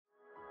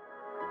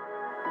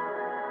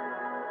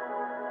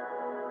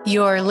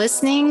You're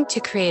listening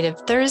to Creative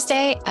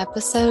Thursday,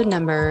 episode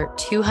number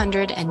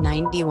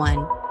 291.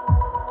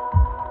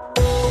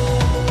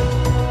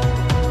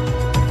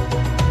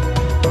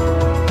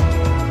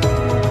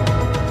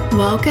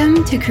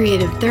 Welcome to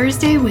Creative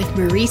Thursday with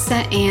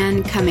Marisa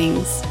Ann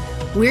Cummings.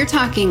 We're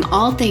talking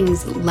all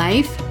things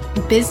life,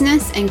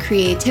 business, and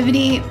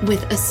creativity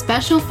with a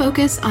special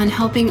focus on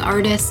helping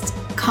artists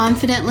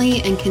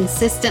confidently and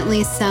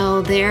consistently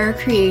sell their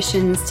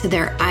creations to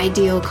their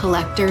ideal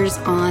collectors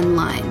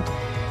online.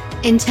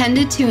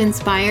 Intended to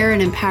inspire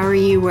and empower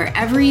you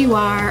wherever you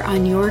are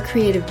on your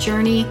creative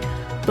journey,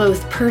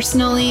 both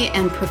personally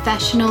and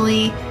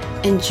professionally.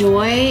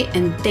 Enjoy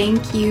and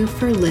thank you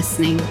for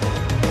listening.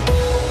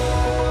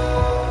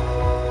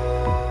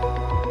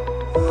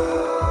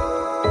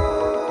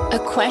 A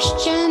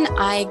question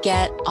I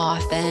get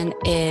often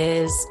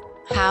is,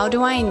 how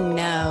do I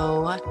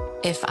know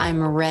if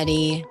I'm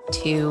ready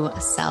to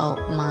sell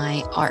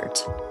my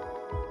art?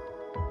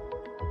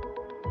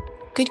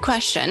 Good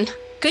question.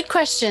 Good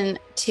question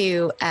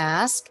to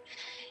ask,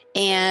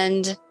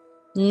 and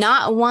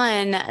not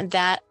one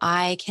that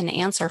I can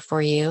answer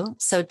for you.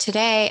 So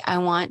today I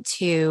want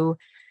to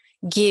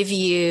give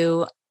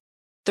you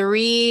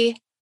 3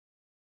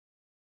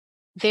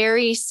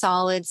 very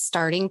solid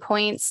starting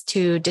points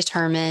to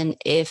determine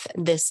if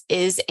this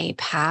is a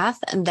path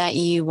that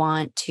you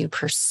want to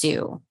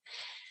pursue.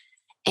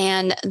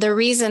 And the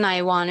reason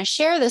I want to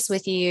share this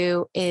with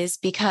you is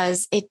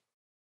because it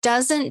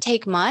doesn't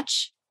take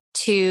much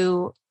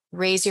to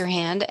raise your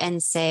hand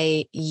and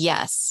say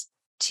yes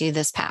to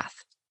this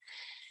path.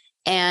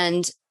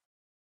 And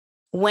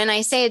when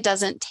I say it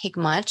doesn't take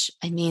much,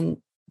 I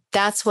mean,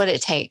 that's what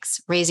it takes,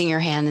 raising your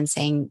hand and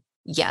saying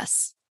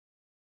yes.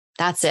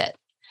 That's it.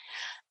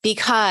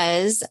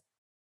 Because,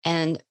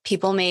 and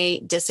people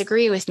may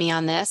disagree with me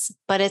on this,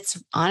 but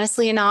it's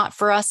honestly not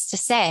for us to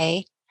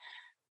say,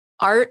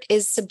 art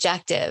is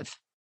subjective.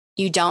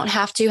 You don't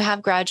have to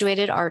have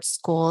graduated art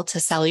school to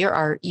sell your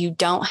art. You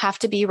don't have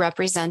to be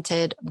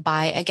represented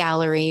by a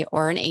gallery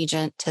or an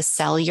agent to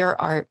sell your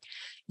art.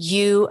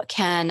 You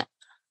can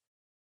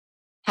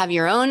have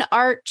your own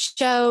art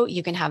show.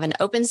 You can have an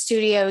open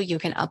studio. You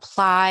can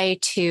apply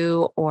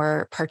to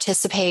or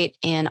participate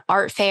in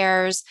art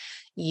fairs.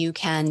 You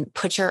can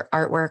put your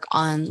artwork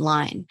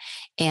online.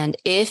 And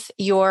if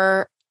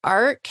your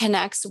art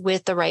connects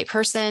with the right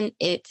person,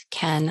 it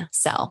can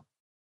sell.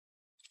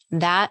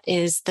 That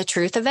is the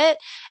truth of it.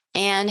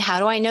 And how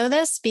do I know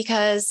this?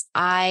 Because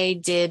I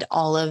did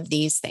all of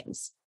these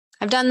things.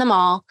 I've done them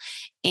all,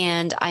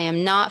 and I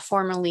am not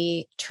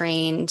formally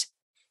trained.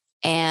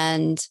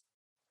 And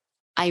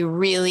I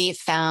really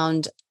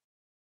found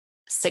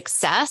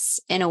success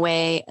in a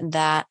way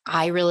that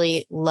I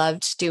really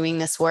loved doing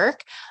this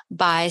work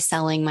by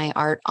selling my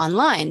art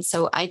online.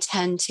 So I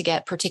tend to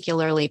get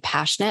particularly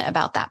passionate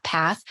about that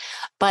path,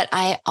 but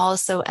I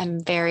also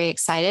am very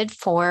excited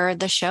for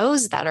the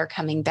shows that are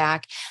coming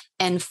back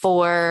and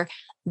for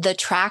the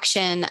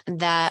traction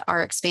that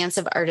our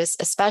expansive artists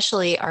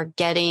especially are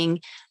getting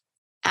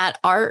at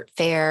art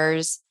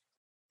fairs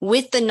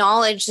with the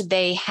knowledge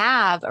they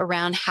have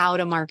around how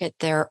to market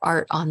their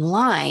art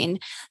online,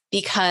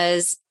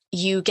 because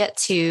you get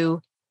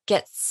to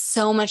get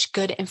so much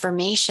good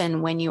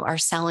information when you are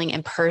selling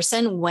in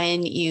person,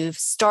 when you've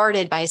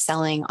started by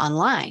selling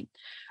online,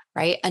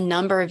 right? A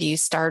number of you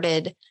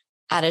started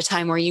at a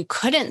time where you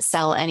couldn't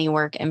sell any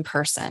work in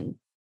person.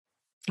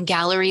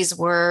 Galleries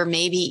were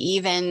maybe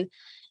even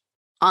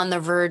on the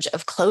verge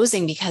of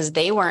closing because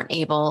they weren't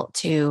able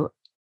to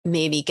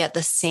maybe get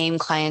the same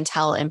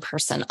clientele in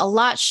person. A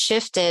lot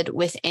shifted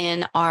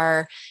within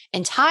our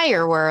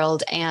entire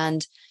world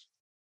and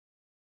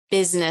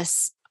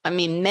business. I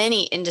mean,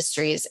 many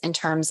industries in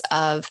terms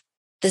of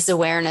this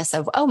awareness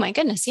of, oh my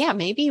goodness, yeah,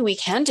 maybe we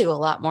can do a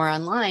lot more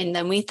online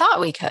than we thought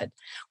we could,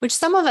 which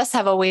some of us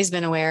have always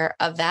been aware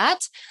of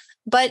that.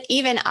 But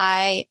even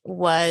I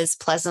was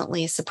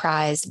pleasantly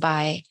surprised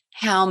by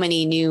how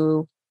many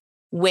new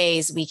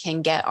ways we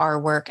can get our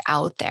work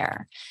out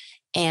there.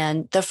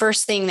 And the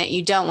first thing that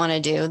you don't want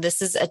to do,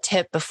 this is a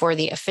tip before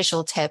the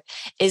official tip,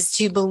 is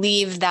to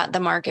believe that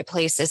the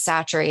marketplace is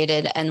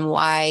saturated, and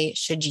why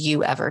should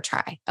you ever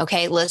try?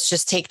 Okay, let's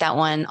just take that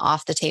one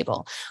off the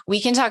table.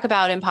 We can talk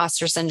about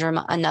imposter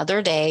syndrome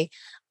another day.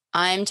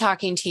 I'm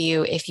talking to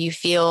you if you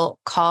feel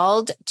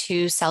called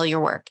to sell your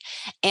work.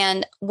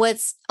 And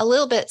what's a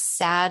little bit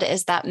sad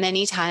is that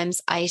many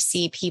times I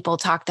see people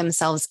talk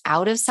themselves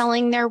out of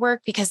selling their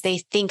work because they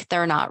think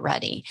they're not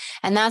ready.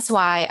 And that's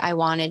why I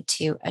wanted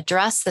to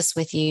address this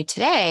with you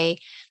today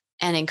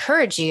and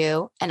encourage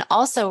you, and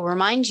also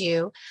remind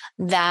you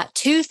that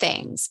 2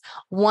 things.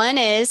 One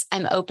is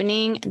I'm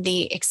opening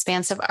the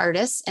Expansive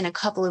Artists in a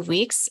couple of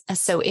weeks.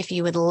 So if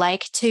you would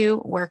like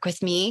to work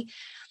with me,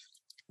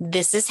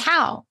 this is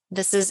how.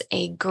 This is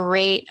a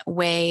great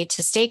way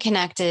to stay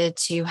connected,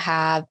 to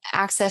have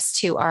access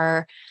to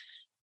our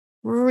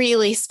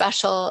really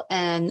special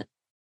and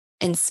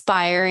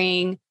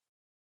inspiring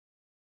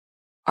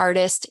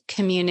artist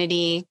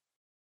community.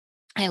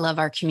 I love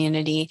our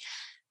community.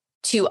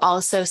 To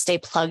also stay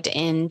plugged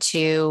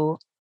into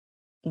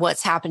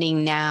what's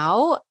happening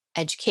now,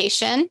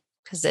 education,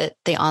 because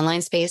the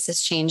online space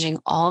is changing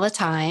all the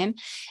time,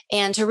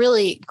 and to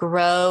really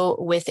grow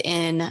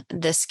within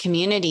this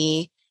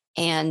community.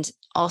 And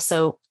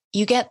also,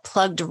 you get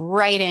plugged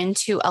right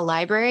into a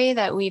library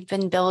that we've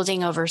been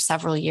building over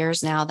several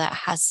years now that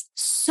has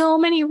so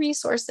many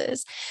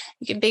resources.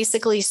 You can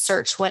basically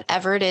search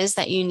whatever it is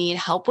that you need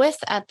help with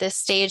at this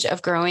stage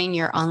of growing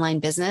your online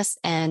business,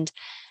 and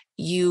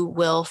you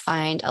will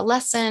find a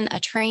lesson, a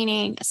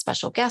training, a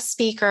special guest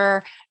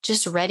speaker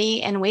just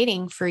ready and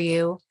waiting for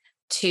you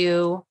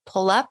to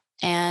pull up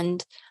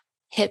and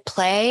hit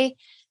play.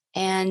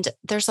 And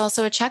there's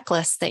also a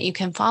checklist that you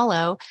can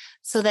follow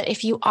so that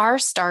if you are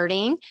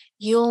starting,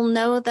 you'll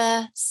know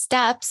the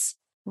steps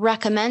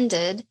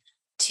recommended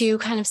to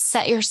kind of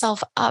set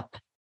yourself up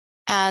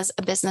as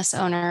a business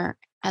owner,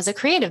 as a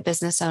creative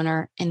business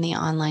owner in the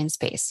online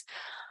space.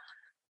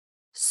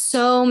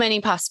 So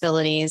many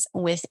possibilities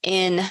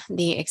within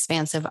the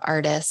Expansive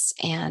Artist,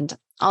 and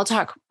I'll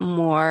talk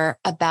more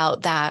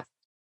about that.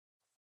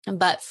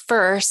 But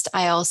first,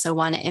 I also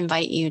want to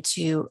invite you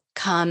to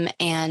come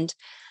and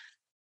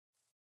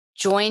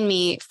join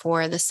me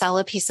for the Sell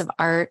a Piece of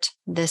Art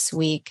This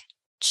Week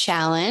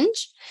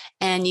challenge.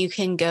 And you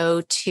can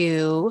go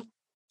to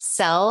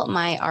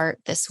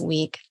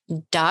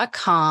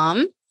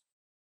sellmyartthisweek.com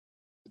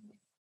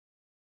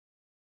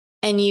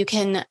and you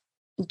can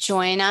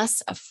join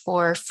us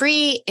for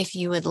free if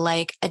you would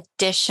like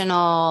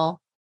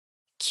additional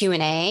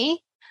Q&A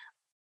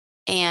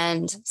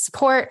and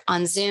support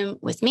on Zoom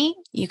with me.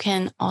 You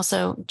can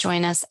also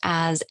join us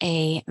as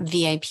a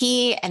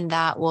VIP, and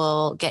that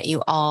will get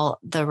you all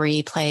the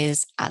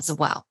replays as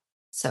well.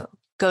 So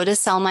go to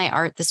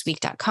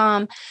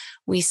sellmyartthisweek.com.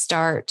 We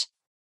start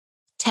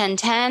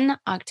 10/10,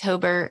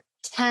 October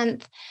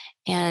 10th,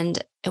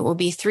 and it will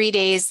be 3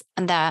 days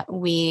that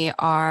we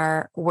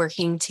are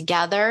working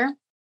together,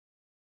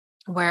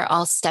 where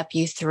I'll step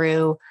you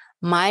through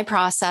my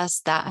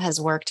process that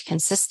has worked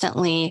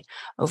consistently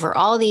over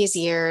all these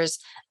years,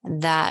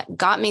 that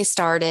got me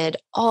started,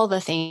 all the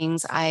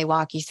things I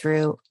walk you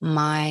through,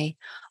 my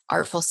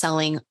artful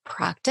selling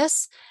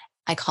practice.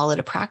 I call it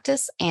a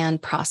practice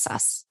and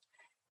process.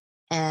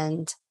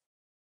 And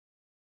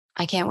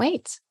I can't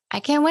wait. I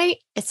can't wait.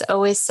 It's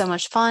always so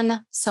much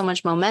fun, so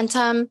much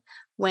momentum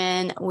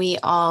when we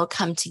all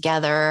come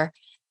together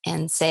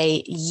and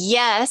say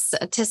yes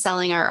to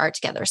selling our art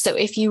together. So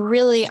if you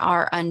really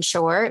are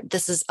unsure,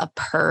 this is a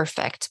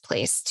perfect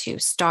place to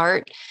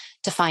start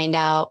to find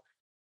out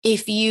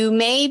if you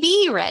may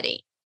be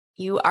ready.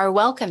 You are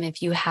welcome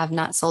if you have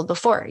not sold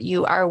before.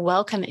 You are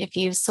welcome if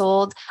you've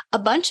sold a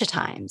bunch of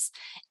times.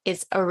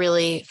 It's a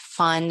really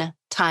fun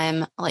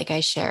time, like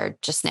I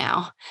shared just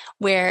now,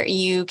 where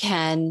you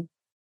can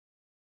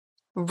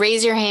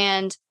raise your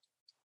hand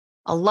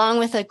along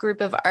with a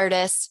group of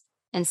artists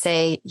and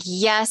say,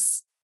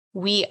 yes,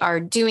 we are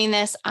doing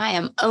this. I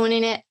am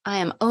owning it. I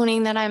am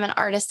owning that I'm an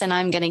artist, and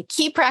I'm going to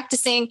keep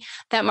practicing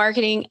that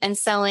marketing and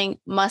selling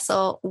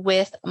muscle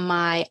with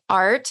my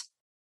art.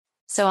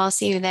 So I'll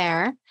see you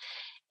there.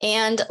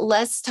 And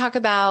let's talk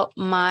about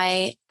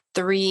my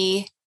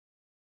 3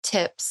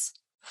 tips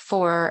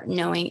for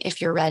knowing if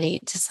you're ready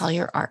to sell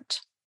your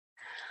art.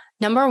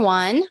 Number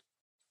 1,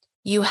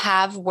 you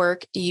have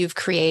work you've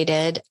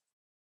created.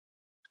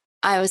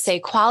 I would say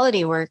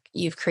quality work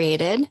you've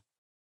created,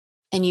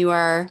 and you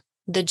are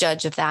the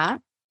judge of that.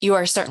 You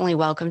are certainly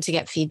welcome to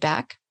get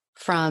feedback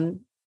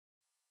from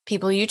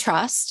people you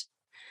trust.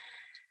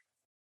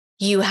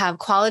 You have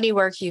quality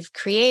work you've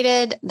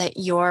created that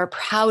you're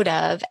proud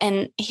of.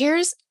 And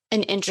here's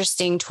an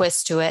interesting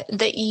twist to it,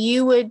 that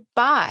you would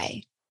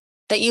buy,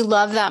 that you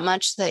love that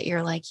much that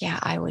you're like, yeah,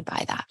 I would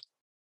buy that.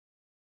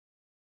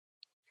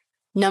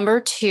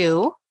 Number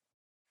 2,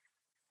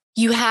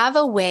 you have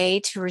a way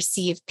to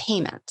receive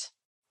payment.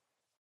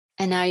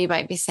 And now you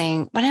might be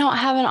saying, but I don't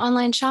have an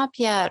online shop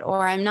yet,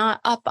 or I'm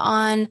not up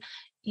on,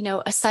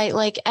 a site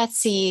like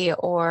Etsy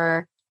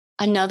or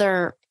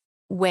another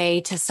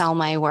way to sell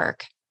my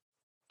work.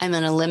 I'm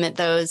going to limit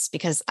those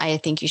because I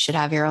think you should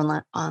have your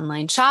own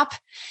online shop.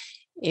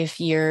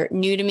 If you're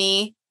new to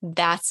me,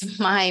 that's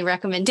my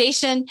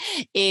recommendation.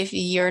 If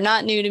you're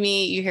not new to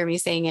me, you hear me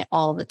saying it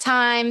all the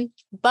time,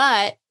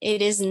 but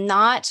it is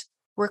not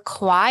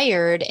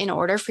required in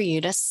order for you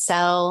to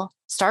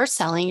start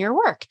selling your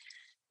work.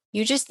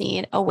 You just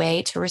need a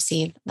way to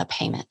receive the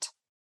payment.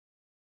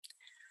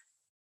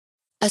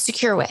 A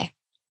secure way.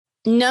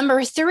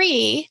 Number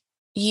 3,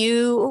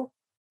 you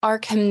are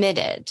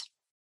committed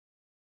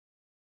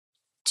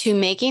to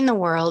making the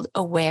world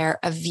aware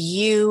of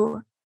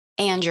you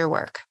and your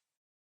work.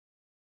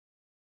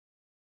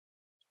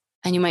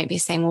 And you might be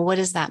saying, well, what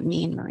does that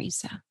mean,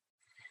 Marisa?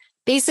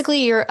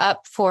 Basically, you're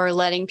up for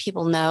letting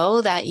people know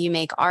that you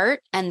make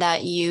art and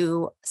that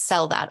you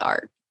sell that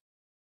art.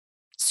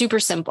 Super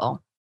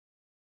simple.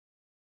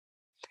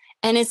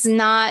 And it's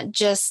not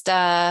just,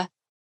 I'll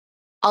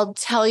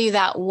tell you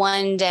that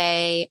one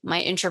day my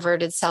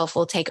introverted self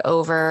will take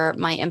over,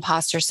 my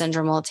imposter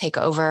syndrome will take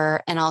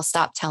over, and I'll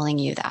stop telling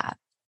you that.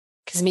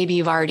 because maybe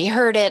you've already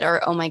heard it,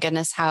 or, oh my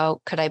goodness,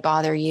 how could I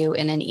bother you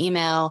in an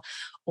email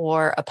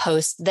or a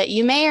post that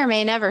you may or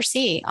may never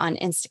see on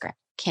Instagram?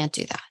 Can't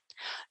do that.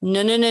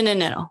 No, no, no, no,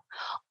 no.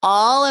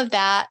 All of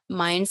that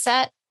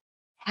mindset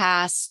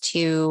has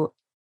to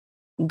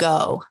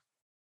go.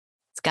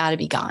 It's got to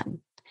be gone.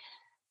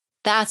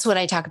 That's what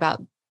I talk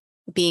about,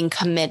 being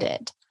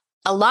committed.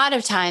 A lot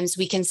of times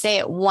we can say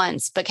it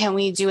once, but can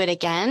we do it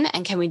again?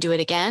 And can we do it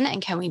again?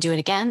 And can we do it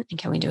again? And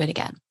can we do it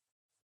again?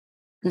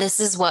 This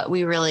is what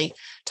we really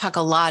talk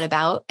a lot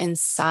about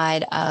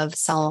inside of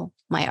Sell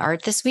My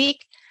Art This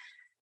Week,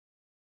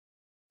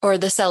 or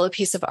the Sell a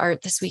Piece of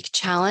Art This Week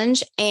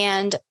challenge.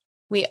 And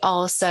we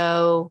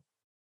also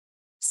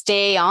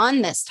stay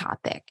on this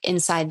topic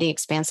inside the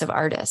Expansive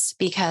Artist,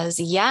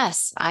 because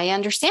yes, I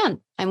understand.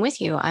 I'm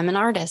with you. I'm an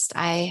artist.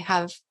 I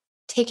have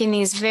taken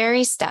these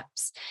very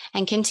steps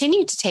and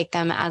continue to take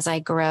them as I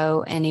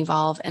grow and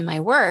evolve in my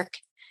work,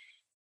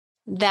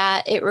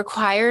 that it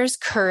requires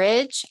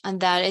courage and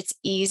that it's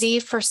easy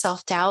for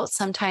self-doubt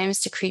sometimes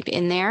to creep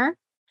in there,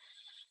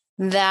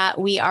 that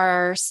we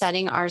are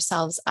setting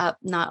ourselves up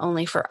not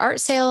only for art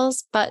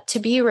sales, but to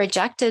be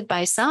rejected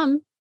by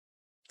some.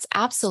 It's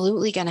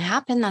absolutely going to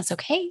happen. That's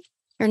okay.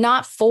 You're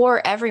not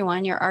for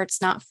everyone. Your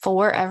art's not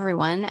for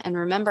everyone. And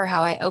remember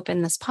how I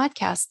opened this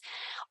podcast.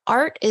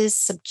 Art is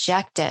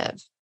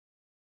subjective.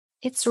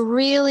 It's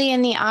really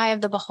in the eye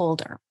of the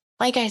beholder.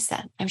 Like I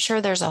said, I'm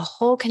sure there's a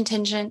whole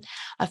contingent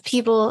of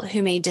people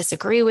who may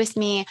disagree with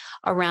me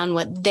around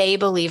what they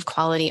believe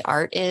quality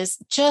art is.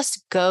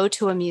 Just go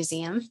to a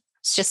museum.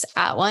 It's just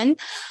at one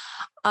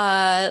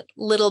a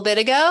little bit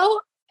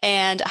ago,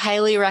 and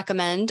highly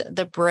recommend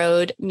the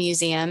Broad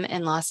Museum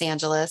in Los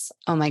Angeles.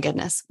 Oh my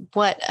goodness,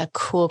 what a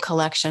cool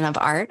collection of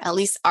art, at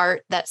least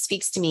art that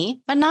speaks to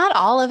me, but not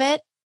all of it.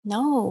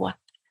 No.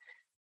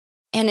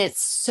 And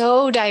it's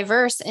so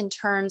diverse in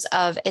terms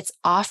of its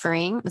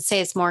offering. Let's say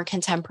it's more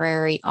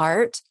contemporary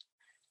art,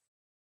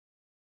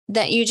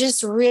 that you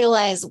just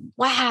realize,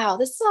 wow,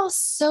 this is all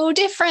so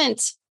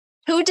different.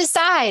 Who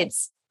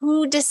decides?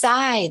 Who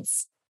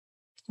decides?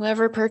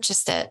 Whoever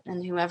purchased it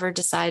and whoever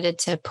decided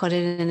to put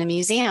it in a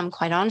museum,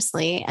 quite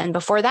honestly. And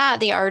before that,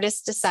 the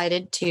artist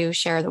decided to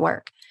share the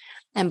work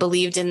and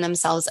believed in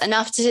themselves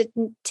enough to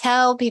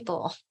tell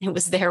people it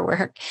was their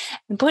work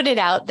and put it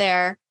out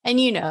there. And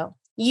you know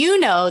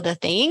the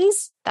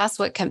things. That's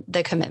what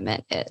the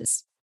commitment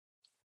is.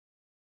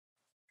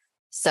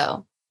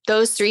 So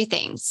those three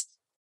things.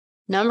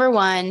 Number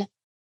one,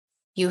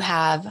 you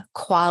have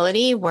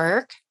quality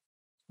work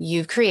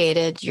you've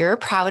created, you're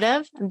proud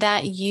of,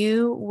 that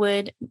you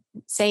would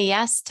say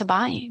yes to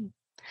buying.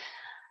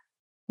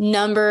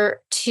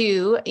 Number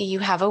two, you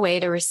have a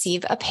way to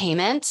receive a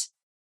payment,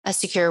 a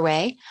secure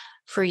way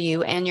for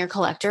you and your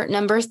collector.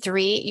 Number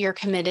three, you're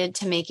committed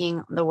to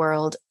making the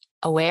world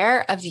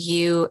aware of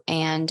you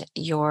and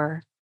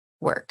your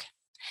work.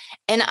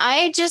 And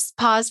I just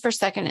pause for a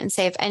second and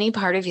say, if any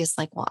part of you is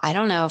like, well, I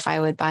don't know if I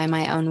would buy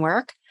my own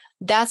work,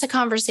 that's a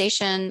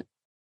conversation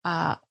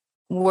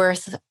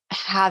worth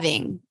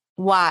having.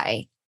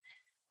 Why?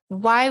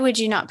 Why would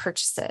you not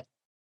purchase it?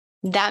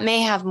 That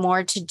may have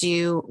more to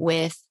do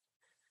with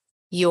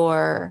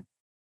your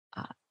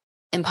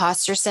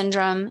imposter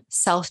syndrome,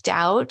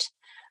 self-doubt.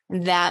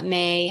 That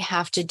may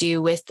have to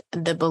do with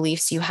the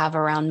beliefs you have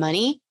around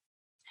money.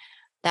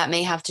 That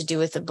may have to do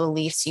with the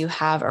beliefs you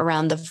have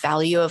around the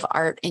value of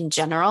art in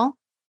general.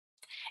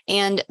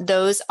 And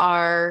those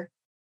are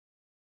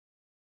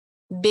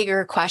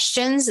bigger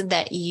questions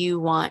that you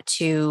want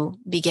to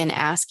begin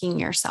asking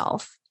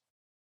yourself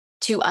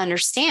to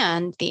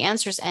understand the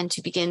answers and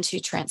to begin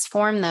to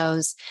transform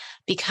those,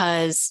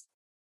 because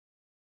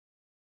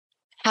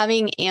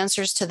having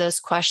answers to those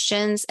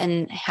questions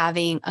and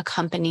having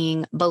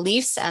accompanying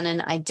beliefs and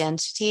an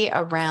identity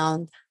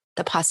around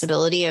the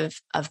possibility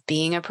of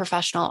being a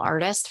professional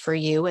artist for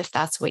you, if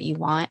that's what you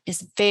want,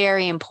 is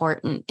very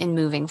important in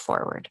moving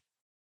forward.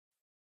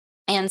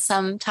 And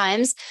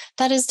sometimes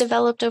that is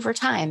developed over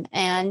time.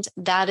 And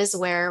that is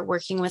where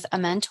working with a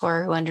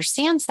mentor who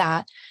understands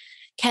that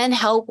can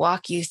help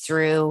walk you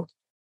through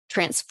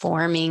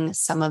transforming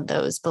some of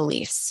those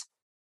beliefs.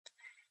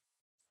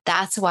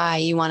 That's why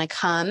you want to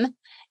come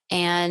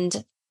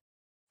and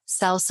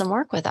sell some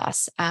work with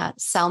us at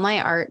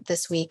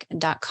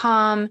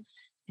sellmyartthisweek.com.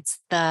 It's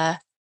the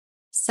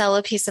Sell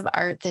a Piece of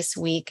Art This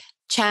Week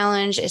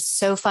challenge. It's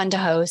so fun to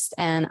host,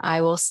 and I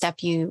will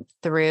step you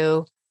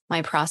through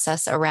my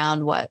process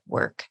around what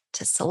work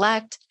to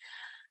select,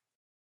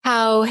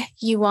 how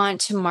you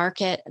want to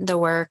market the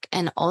work,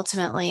 and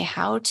ultimately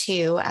how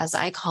to, as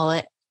I call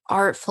it,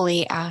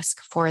 artfully ask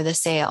for the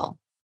sale.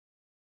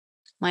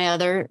 My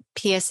other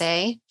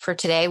PSA for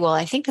today, well,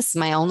 I think this is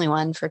my only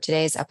one for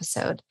today's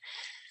episode.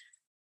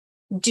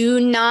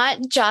 Do not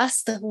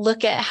just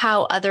look at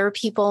how other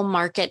people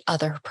market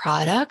other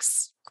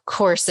products,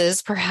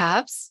 courses,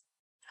 perhaps.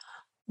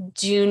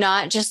 Do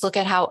not just look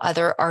at how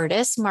other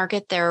artists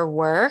market their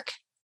work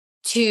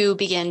to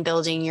begin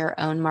building your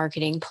own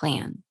marketing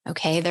plan.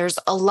 Okay. There's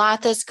a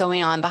lot that's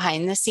going on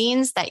behind the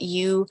scenes that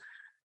you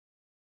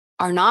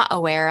are not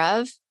aware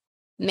of,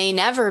 may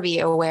never be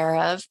aware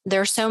of. There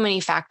are so many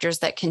factors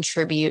that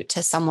contribute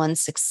to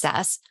someone's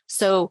success.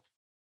 So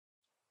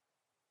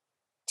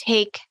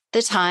take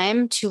the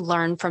time to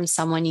learn from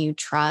someone you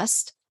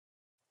trust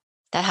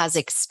that has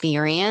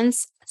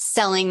experience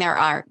selling their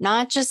art,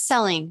 not just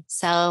selling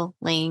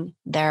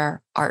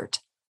their art.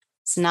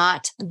 It's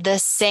not the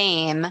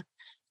same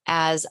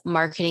as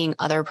marketing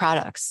other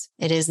products.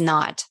 It is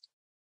not.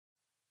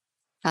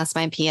 That's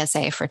my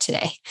PSA for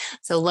today.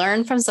 So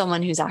learn from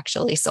someone who's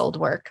actually sold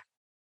work,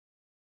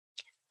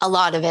 a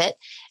lot of it,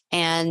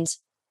 and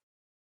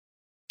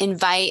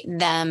invite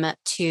them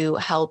to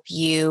help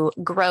you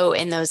grow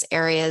in those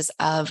areas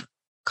of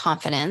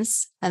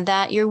confidence and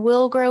that you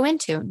will grow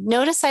into.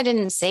 Notice I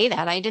didn't say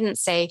that. I didn't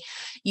say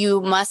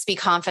you must be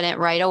confident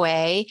right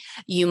away.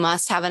 You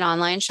must have an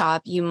online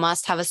shop. You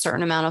must have a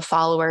certain amount of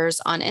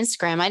followers on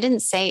Instagram. I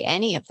didn't say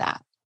any of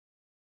that.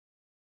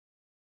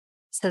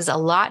 This has a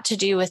lot to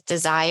do with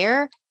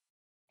desire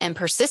and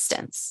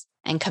persistence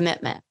and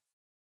commitment.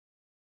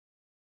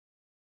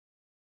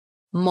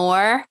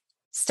 More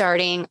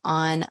starting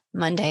on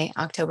Monday,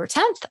 October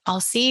 10th. I'll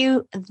see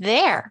you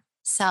there.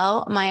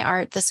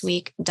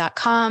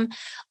 sellmyartthisweek.com.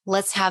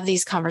 Let's have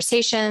these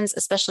conversations,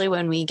 especially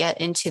when we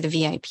get into the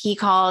VIP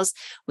calls.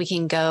 We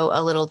can go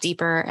a little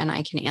deeper and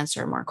I can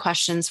answer more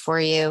questions for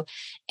you.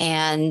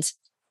 And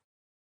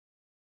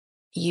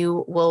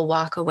you will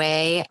walk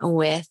away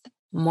with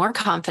more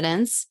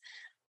confidence,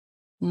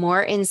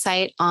 more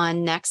insight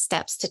on next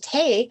steps to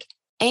take,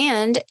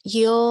 and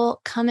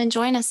you'll come and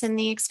join us in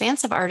the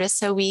Expansive Artist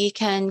so we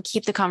can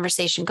keep the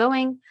conversation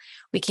going.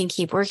 We can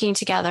keep working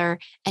together,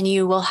 and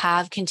you will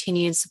have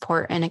continued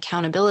support and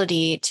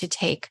accountability to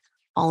take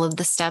all of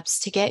the steps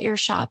to get your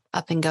shop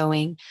up and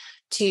going,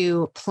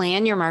 to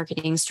plan your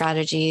marketing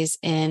strategies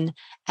in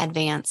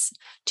advance,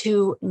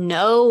 to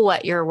know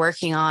what you're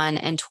working on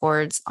and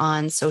towards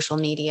on social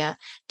media,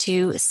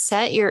 to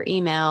set your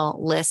email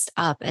list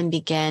up and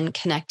begin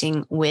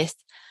connecting with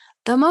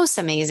the most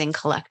amazing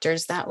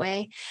collectors that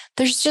way.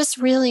 There's just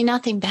really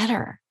nothing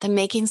better than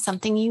making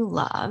something you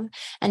love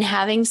and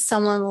having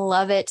someone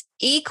love it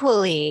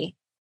equally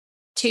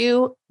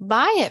to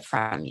buy it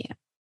from you.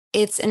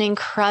 It's an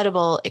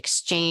incredible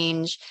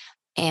exchange.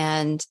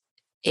 And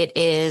it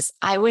is,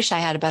 I wish I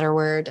had a better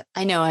word.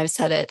 I know I've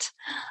said it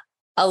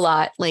a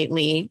lot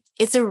lately.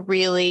 It's a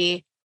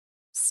really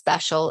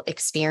special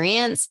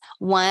experience,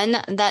 one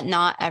that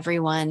not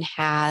everyone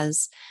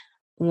has,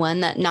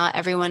 one that not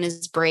everyone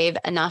is brave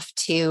enough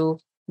to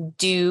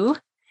do,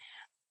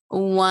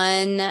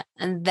 one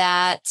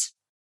that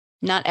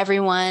not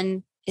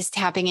everyone is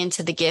tapping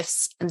into the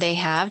gifts they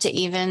have to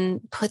even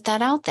put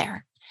that out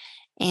there.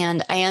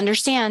 And I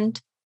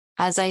understand,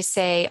 as I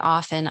say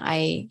often,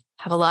 I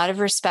have a lot of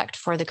respect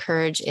for the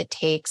courage it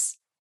takes.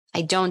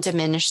 I don't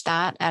diminish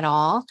that at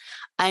all.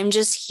 I'm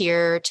just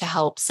here to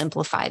help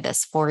simplify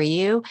this for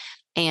you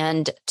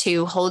and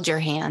to hold your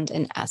hand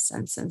in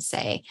essence and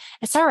say,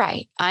 it's all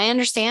right. I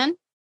understand.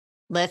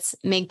 Let's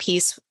make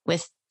peace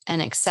with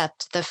and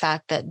accept the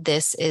fact that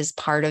this is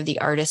part of the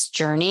artist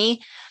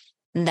journey,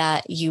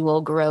 that you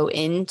will grow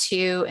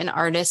into an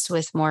artist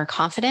with more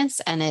confidence,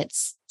 and it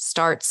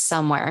starts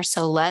somewhere.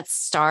 So let's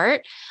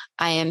start.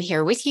 I am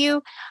here with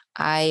you.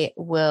 I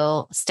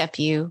will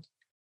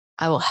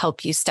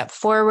help you step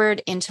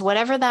forward into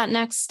whatever that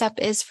next step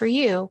is for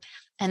you.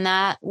 And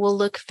that will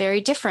look very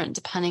different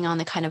depending on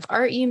the kind of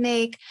art you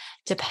make,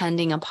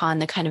 depending upon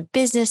the kind of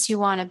business you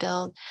want to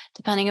build,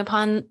 depending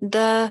upon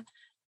the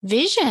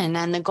vision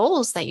and the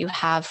goals that you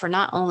have for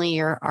not only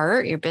your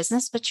art, your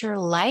business, but your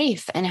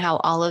life, and how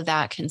all of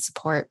that can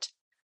support,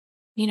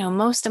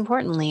 most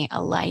importantly,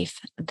 a life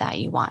that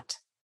you want.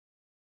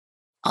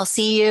 I'll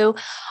see you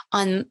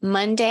on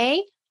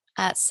Monday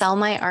at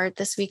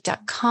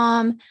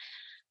sellmyartthisweek.com.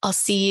 I'll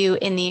see you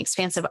in the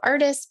Expansive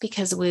Artist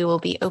because we will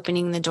be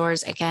opening the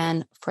doors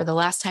again for the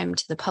last time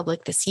to the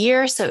public this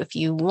year. So if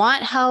you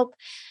want help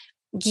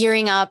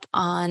gearing up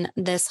on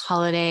this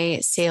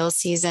holiday sales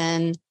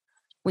season,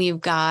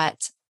 we've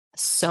got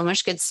so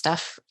much good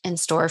stuff in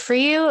store for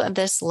you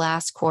this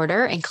last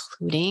quarter,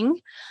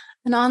 including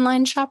an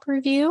online shop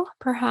review,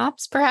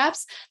 perhaps.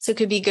 So it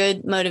could be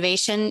good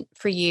motivation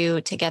for you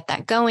to get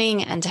that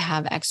going and to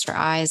have extra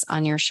eyes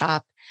on your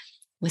shop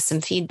with some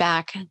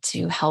feedback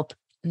to help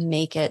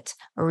make it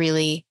a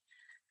really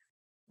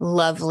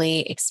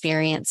lovely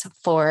experience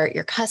for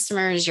your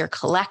customers, your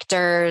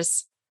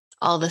collectors,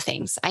 all the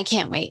things. I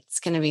can't wait. It's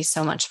going to be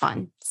so much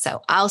fun.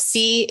 So I'll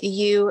see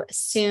you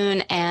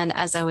soon. And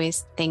as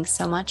always, thanks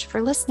so much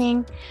for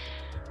listening.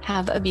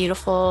 Have a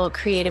beautiful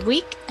creative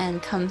week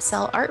and come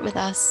sell art with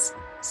us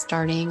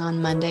starting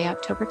on Monday,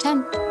 October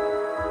 10th.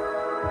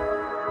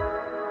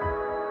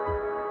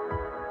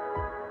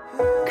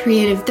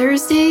 Creative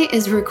Thursday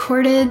is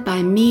recorded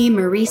by me,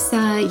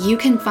 Marisa. You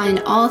can find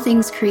all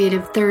things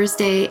Creative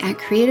Thursday at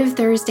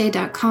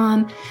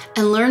creativethursday.com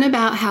and learn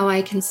about how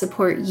I can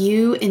support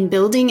you in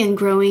building and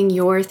growing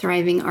your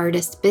thriving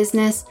artist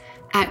business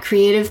at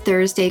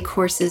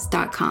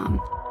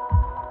creativethursdaycourses.com.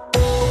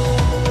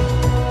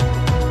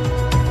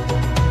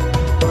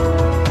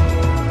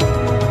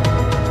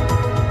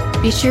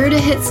 Be sure to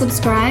hit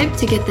subscribe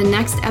to get the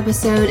next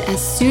episode as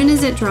soon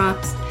as it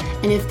drops.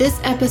 And if this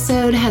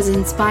episode has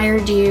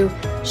inspired you,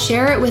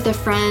 share it with a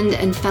friend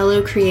and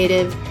fellow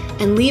creative,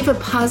 and leave a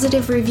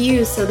positive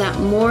review so that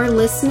more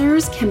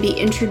listeners can be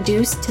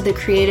introduced to the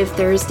Creative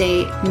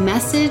Thursday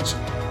message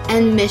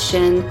and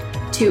mission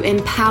to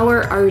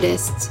empower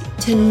artists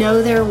to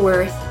know their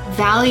worth,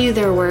 value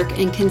their work,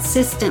 and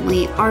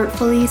consistently,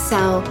 artfully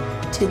sell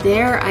to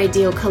their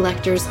ideal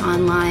collectors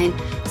online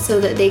so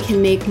that they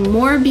can make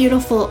more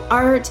beautiful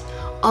art,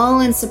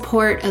 all in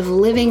support of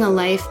living a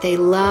life they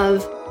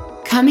love.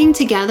 Coming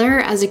together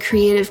as a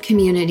creative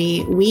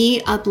community,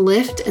 we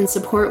uplift and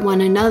support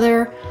one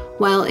another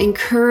while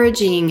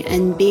encouraging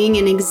and being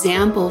an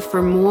example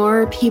for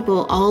more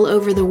people all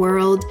over the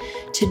world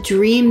to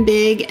dream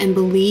big and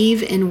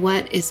believe in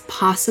what is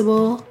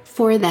possible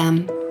for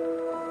them.